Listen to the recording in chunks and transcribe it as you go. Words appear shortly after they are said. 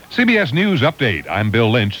CBS News Update. I'm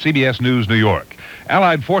Bill Lynch, CBS News, New York.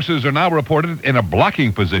 Allied forces are now reported in a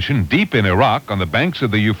blocking position deep in Iraq on the banks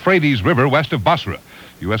of the Euphrates River west of Basra.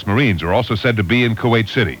 U.S. Marines are also said to be in Kuwait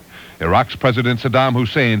City. Iraq's President Saddam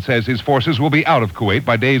Hussein says his forces will be out of Kuwait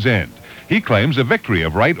by day's end. He claims a victory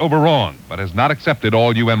of right over wrong, but has not accepted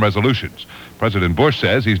all UN resolutions. President Bush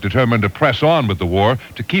says he's determined to press on with the war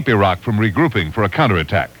to keep Iraq from regrouping for a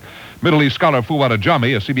counterattack. Middle East scholar Fuad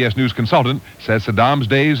Ajami, a CBS News consultant, says Saddam's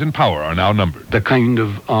days in power are now numbered. The kind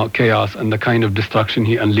of chaos and the kind of destruction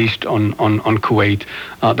he unleashed on Kuwait,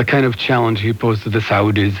 the kind of challenge he posed to the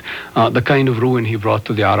Saudis, the kind of ruin he brought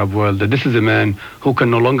to the Arab world, that this is a man who can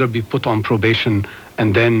no longer be put on probation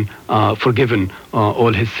and then forgiven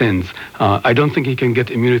all his sins. I don't think he can get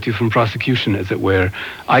immunity from prosecution, as it were.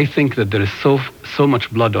 I think that there is so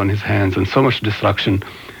much blood on his hands and so much destruction,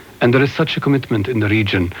 and there is such a commitment in the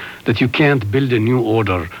region that you can't build a new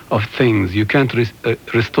order of things. You can't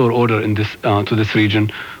restore order in to this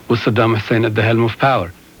region with Saddam Hussein at the helm of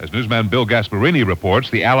power. As newsman Bill Gasparini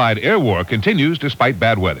reports, the Allied air war continues despite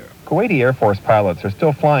bad weather. Kuwaiti Air Force pilots are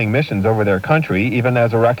still flying missions over their country, even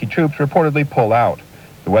as Iraqi troops reportedly pull out.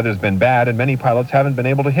 The weather's been bad, and many pilots haven't been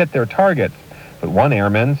able to hit their targets. But one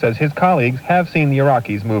airman says his colleagues have seen the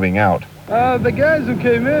Iraqis moving out. The guys who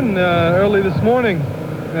came in early this morning,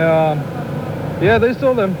 they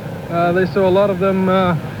saw them. They saw a lot of them,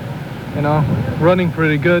 running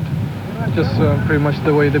pretty good. Just pretty much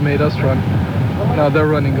the way they made us run. Now they're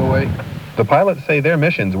running away. The pilots say their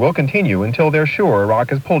missions will continue until they're sure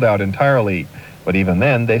Iraq has pulled out entirely. But even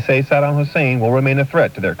then, they say Saddam Hussein will remain a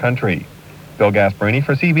threat to their country. Bill Gasparini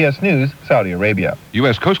for CBS News, Saudi Arabia.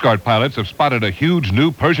 U.S. Coast Guard pilots have spotted a huge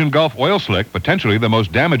new Persian Gulf oil slick, potentially the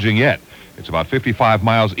most damaging yet. It's about 55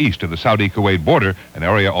 miles east of the Saudi-Kuwait border, an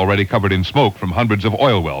area already covered in smoke from hundreds of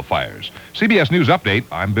oil well fires. CBS News Update,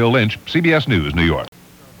 I'm Bill Lynch, CBS News, New York.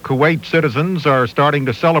 Kuwait citizens are starting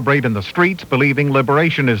to celebrate in the streets, believing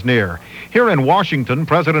liberation is near. Here in Washington,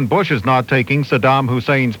 President Bush is not taking Saddam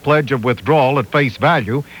Hussein's pledge of withdrawal at face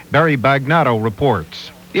value. Barry Bagnato reports.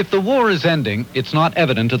 If the war is ending, it's not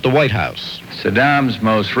evident at the White House. Saddam's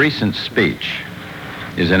most recent speech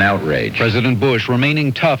is an outrage. President Bush,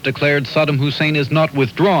 remaining tough, declared Saddam Hussein is not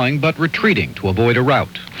withdrawing but retreating to avoid a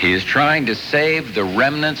rout. He is trying to save the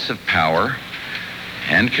remnants of power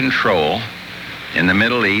and control in the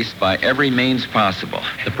Middle East by every means possible.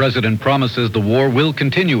 The president promises the war will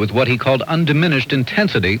continue with what he called undiminished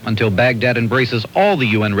intensity until Baghdad embraces all the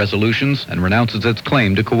UN resolutions and renounces its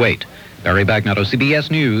claim to Kuwait. Barry Bagnato,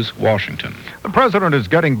 CBS News, Washington. The president is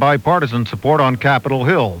getting bipartisan support on Capitol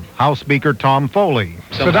Hill. House Speaker Tom Foley.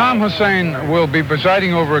 Saddam Hussein will be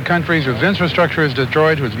presiding over countries whose infrastructure is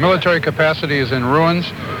destroyed, whose military capacity is in ruins,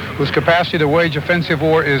 whose capacity to wage offensive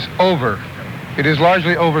war is over. It is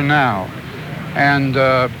largely over now. And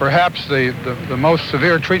perhaps the most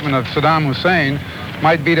severe treatment of Saddam Hussein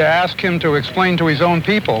might be to ask him to explain to his own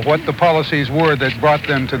people what the policies were that brought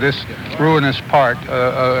them to this ruinous part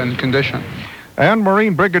and condition. And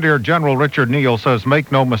Marine Brigadier General Richard Neal says,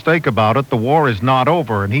 make no mistake about it, the war is not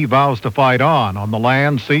over, and he vows to fight on the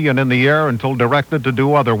land, sea, and in the air until directed to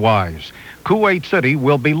do otherwise. Kuwait City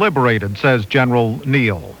will be liberated, says General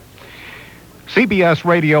Neal. CBS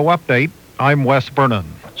Radio Update, I'm Wes Vernon.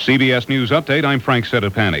 CBS News Update, I'm Frank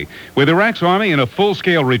Sedapani. With Iraq's army in a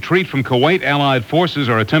full-scale retreat from Kuwait, Allied forces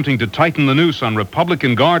are attempting to tighten the noose on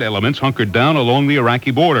Republican Guard elements hunkered down along the Iraqi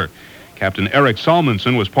border. Captain Eric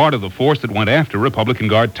Salmonson was part of the force that went after Republican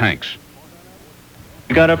Guard tanks.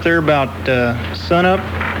 We got up there about sunup,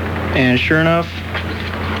 and sure enough,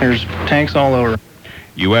 there's tanks all over.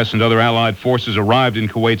 U.S. and other Allied forces arrived in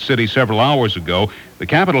Kuwait City several hours ago. The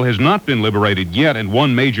capital has not been liberated yet, and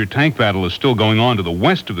one major tank battle is still going on to the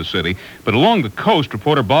west of the city. But along the coast,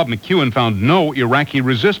 reporter Bob McEwen found no Iraqi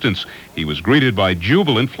resistance. He was greeted by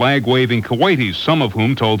jubilant, flag-waving Kuwaitis, some of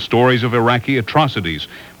whom told stories of Iraqi atrocities.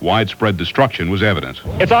 Widespread destruction was evident.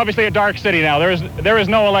 It's obviously a dark city now. There is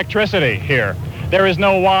no electricity here. There is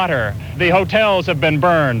no water. The hotels have been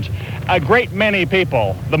burned. A great many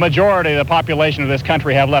people, the majority of the population of this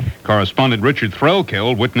country, have left. Correspondent Richard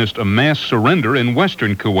Threlkeld witnessed a mass surrender in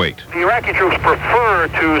western Kuwait. The Iraqi troops prefer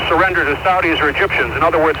to surrender to Saudis or Egyptians, in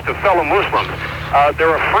other words, to fellow Muslims.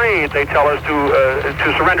 They're afraid, they tell us,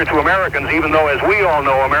 to surrender to Americans, even though, as we all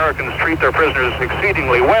know, Americans treat their prisoners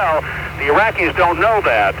exceedingly well. The Iraqis don't know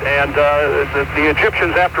that, and the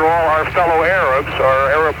Egyptians, after all, are fellow Arabs,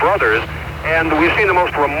 are Arab brothers. And we've seen the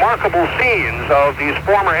most remarkable scenes of these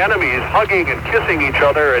former enemies hugging and kissing each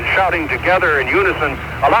other and shouting together in unison,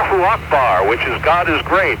 Allahu Akbar, which is God is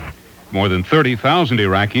great. More than 30,000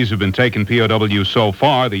 Iraqis have been taken POW so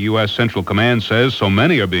far. The U.S. Central Command says so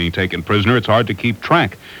many are being taken prisoner, it's hard to keep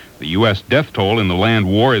track. The U.S. death toll in the land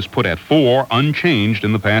war is put at 4, unchanged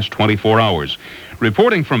in the past 24 hours.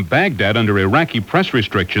 Reporting from Baghdad under Iraqi press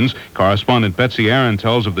restrictions, correspondent Betsy Aaron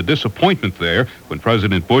tells of the disappointment there when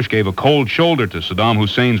President Bush gave a cold shoulder to Saddam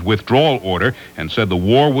Hussein's withdrawal order and said the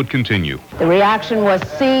war would continue. The reaction was,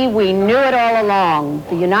 see, we knew it all along.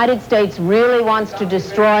 The United States really wants to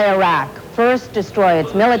destroy Iraq. First destroy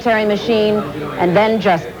its military machine, and then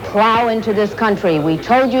just plow into this country. We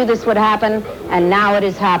told you this would happen, and now it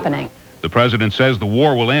is happening. The president says the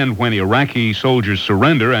war will end when Iraqi soldiers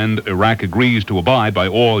surrender and Iraq agrees to abide by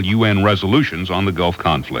all UN resolutions on the Gulf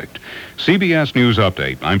conflict. CBS News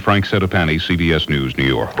Update. I'm Frank Sedapani, CBS News, New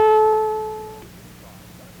York.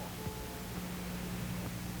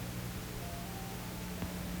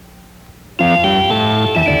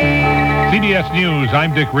 CBS News,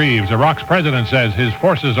 I'm Dick Reeves. Iraq's president says his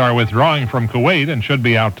forces are withdrawing from Kuwait and should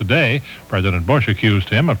be out today. President Bush accused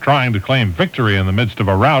him of trying to claim victory in the midst of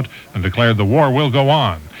a rout and declared the war will go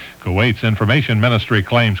on. Kuwait's information ministry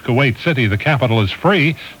claims Kuwait City, the capital, is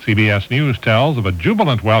free. CBS News tells of a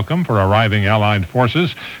jubilant welcome for arriving Allied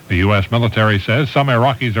forces. The U.S. military says some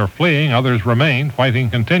Iraqis are fleeing, others remain.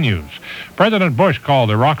 Fighting continues. President Bush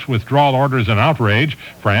called Iraq's withdrawal orders an outrage.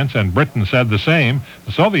 France and Britain said the same.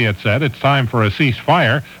 The Soviets said it's time for a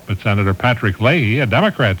ceasefire, but Senator Patrick Leahy, a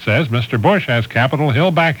Democrat, says Mr. Bush has Capitol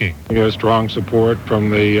Hill backing. He has strong support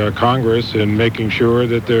from the Congress in making sure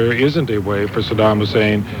that there isn't a way for Saddam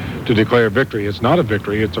Hussein to declare victory. It's not a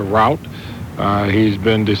victory, it's a rout. He's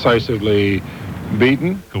been decisively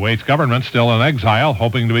beaten. Kuwait's government, still in exile,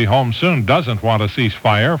 hoping to be home soon, doesn't want a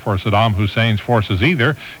ceasefire for Saddam Hussein's forces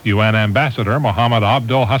either. UN Ambassador Mohammed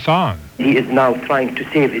Abdul Hassan. He is now trying to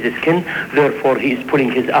save his skin, therefore he is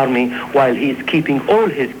pulling his army while he is keeping all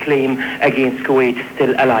his claim against Kuwait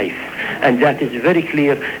still alive. And that is very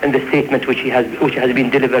clear in the statement which has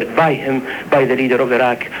been delivered by him, by the leader of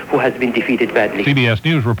Iraq, who has been defeated badly. CBS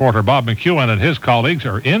News reporter Bob McEwen and his colleagues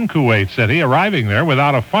are in Kuwait City, arriving there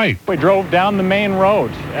without a fight. We drove down the main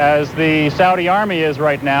road as the Saudi army is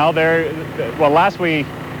right now. Last we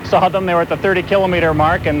saw them, they were at the 30-kilometer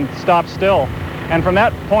mark and stopped still. And from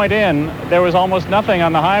that point in, there was almost nothing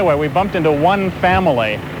on the highway. We bumped into one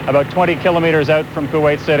family about 20 kilometers out from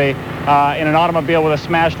Kuwait City in an automobile with a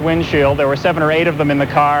smashed windshield. There were 7 or 8 of them in the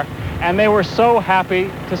car, and they were so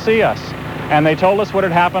happy to see us. And they told us what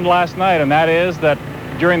had happened last night, and that is that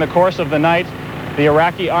during the course of the night, the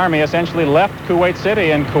Iraqi army essentially left Kuwait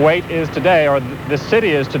City, and Kuwait is today, or the city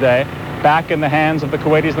is today, back in the hands of the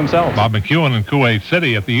Kuwaitis themselves. Bob McEwen in Kuwait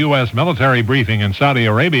City. At the U.S. military briefing in Saudi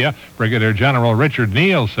Arabia, Brigadier General Richard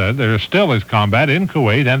Neal said there still is combat in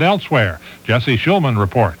Kuwait and elsewhere. Jesse Schulman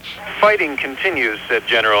reports. Fighting continues, said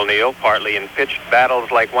General Neal, partly in pitched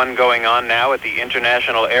battles like one going on now at the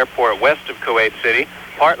international airport west of Kuwait City,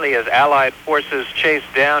 partly as Allied forces chase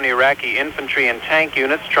down Iraqi infantry and tank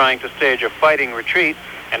units trying to stage a fighting retreat,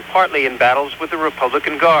 and partly in battles with the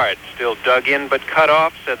Republican Guard, still dug in but cut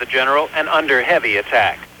off, said the general, and under heavy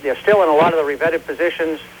attack. They're still in a lot of the revetted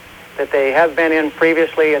positions that they have been in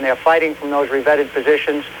previously, and they're fighting from those revetted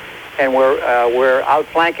positions, and we're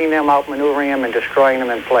outflanking them, outmaneuvering them, and destroying them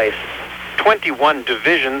in place. 21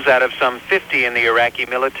 divisions out of some 50 in the Iraqi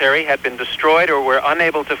military had been destroyed or were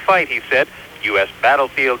unable to fight, he said. U.S.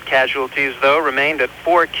 battlefield casualties, though, remained at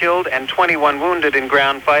 4 killed and 21 wounded in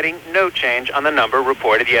ground fighting, no change on the number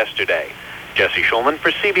reported yesterday. Jesse Schulman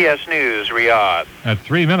for CBS News, Riyadh. At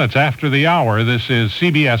 3 minutes after the hour, this is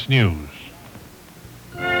CBS News.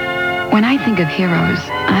 When I think of heroes,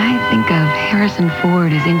 I think of Harrison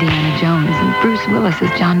Ford as Indiana Jones and Bruce Willis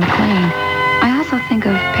as John McClane. I also think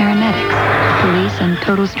of paramedics, police, and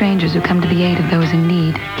total strangers who come to the aid of those in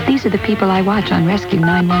need. These are the people I watch on Rescue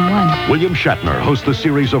 911. William Shatner hosts a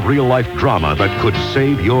series of real-life drama that could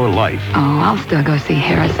save your life. Oh, I'll still go see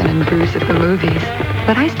Harrison and Bruce at the movies.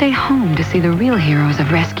 But I stay home to see the real heroes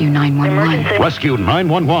of Rescue 911. Rescue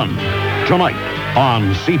 911, tonight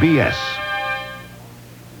on CBS.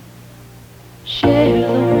 Share the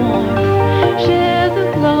warmth, share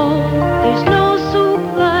the glow. There's no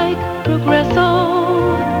soup like Progresso.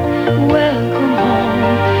 Welcome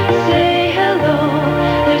home, say hello.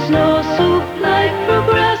 There's no soup like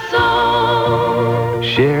Progresso.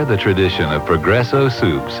 Share the tradition of Progresso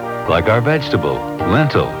soups, like our vegetable,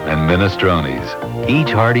 lentil, and minestrones.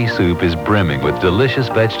 Each hearty soup is brimming with delicious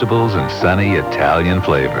vegetables and sunny Italian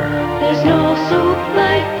flavor. There's no soup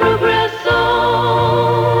like Progresso.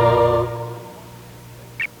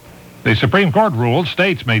 The The Supreme Court ruled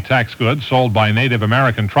states may tax goods sold by Native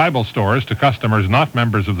American tribal stores to customers not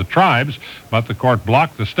members of the tribes, but the court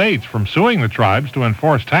blocked the states from suing the tribes to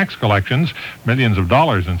enforce tax collections. Millions of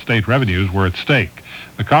dollars in state revenues were at stake.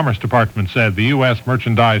 The Commerce Department said the U.S.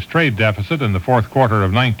 merchandise trade deficit in the fourth quarter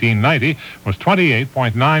of 1990 was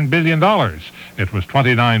 $28.9 billion. It was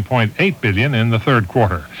 $29.8 billion in the third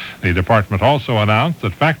quarter. The department also announced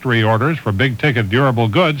that factory orders for big-ticket durable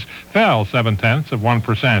goods fell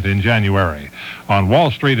 0.7% in January. On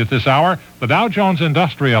Wall Street at this hour, the Dow Jones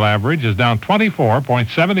Industrial Average is down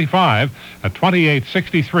 24.75 at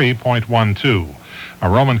 2863.12. A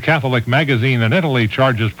Roman Catholic magazine in Italy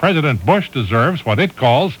charges President Bush deserves what it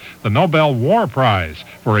calls the Nobel War Prize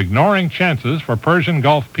for ignoring chances for Persian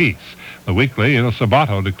Gulf peace. The weekly Il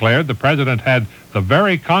Sabato declared the president had the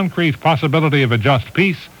very concrete possibility of a just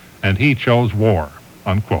peace, and he chose war,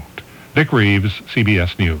 unquote. Dick Reeves,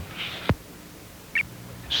 CBS News.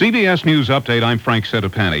 CBS News Update, I'm Frank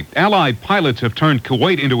Sedapani. Allied pilots have turned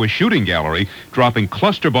Kuwait into a shooting gallery, dropping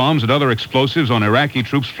cluster bombs and other explosives on Iraqi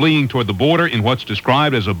troops fleeing toward the border in what's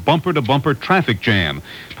described as a bumper-to-bumper traffic jam.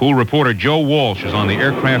 Pool reporter Joe Walsh is on the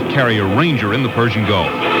aircraft carrier Ranger in the Persian Gulf.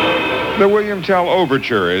 The William Tell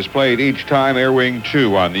Overture is played each time Air Wing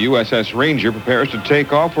 2 on the USS Ranger prepares to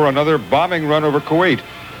take off for another bombing run over Kuwait.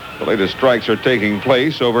 The latest strikes are taking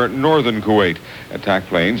place over northern Kuwait. Attack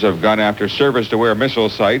planes have gone after surface-to-air missile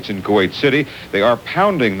sites in Kuwait City. They are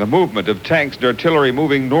pounding the movement of tanks and artillery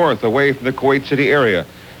moving north away from the Kuwait City area.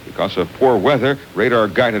 Because of poor weather,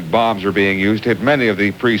 radar-guided bombs are being used to hit many of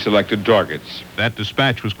the pre-selected targets. That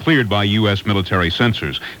dispatch was cleared by U.S. military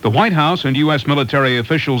censors. The White House and U.S. military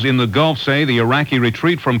officials in the Gulf say the Iraqi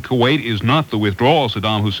retreat from Kuwait is not the withdrawal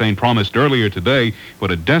Saddam Hussein promised earlier today, but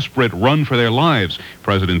a desperate run for their lives.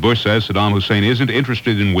 President Bush says Saddam Hussein isn't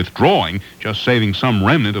interested in withdrawing, just saving some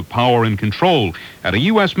remnant of power and control. At a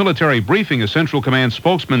U.S. military briefing, a Central Command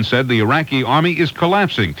spokesman said the Iraqi army is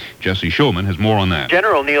collapsing. Jesse Shulman has more on that.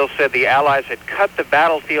 General Neal said the Allies had cut the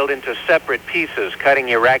battlefield into separate pieces, cutting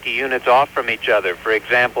Iraqi units off from each other. For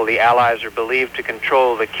example, the Allies are believed to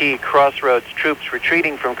control the key crossroads troops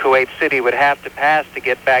retreating from Kuwait City would have to pass to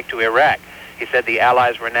get back to Iraq. He said the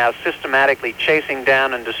Allies were now systematically chasing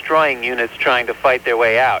down and destroying units trying to fight their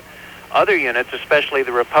way out. Other units, especially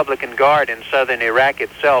the Republican Guard in southern Iraq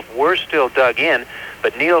itself, were still dug in,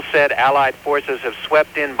 but Neal said Allied forces have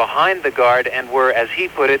swept in behind the Guard and were, as he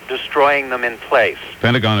put it, destroying them in place.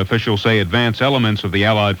 Pentagon officials say advance elements of the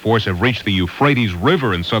Allied force have reached the Euphrates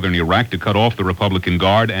River in southern Iraq to cut off the Republican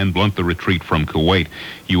Guard and blunt the retreat from Kuwait.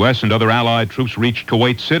 U.S. and other Allied troops reached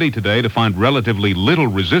Kuwait City today to find relatively little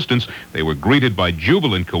resistance. They were greeted by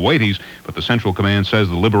jubilant Kuwaitis, but the Central Command says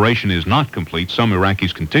the liberation is not complete. Some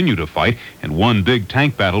Iraqis continue to fight, and one big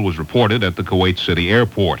tank battle was reported at the Kuwait City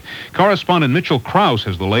airport. Correspondent Mitchell Krause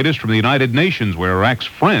has the latest from the United Nations, where Iraq's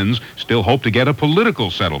friends still hope to get a political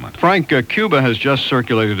settlement. Frank, Cuba has just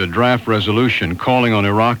circulated a draft resolution calling on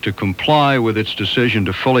Iraq to comply with its decision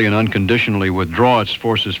to fully and unconditionally withdraw its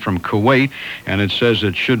forces from Kuwait, and it says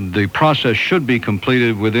that the process should be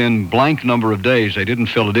completed within blank number of days. They didn't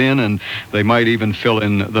fill it in, and they might even fill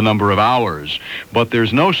in the number of hours. But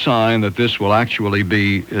there's no sign that this will actually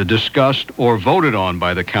be discussed or voted on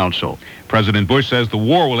by the Council. President Bush says the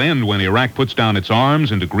war will end when Iraq puts down its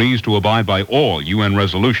arms and agrees to abide by all UN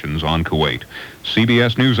resolutions on Kuwait.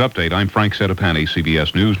 CBS News Update, I'm Frank Sedapani,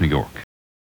 CBS News, New York.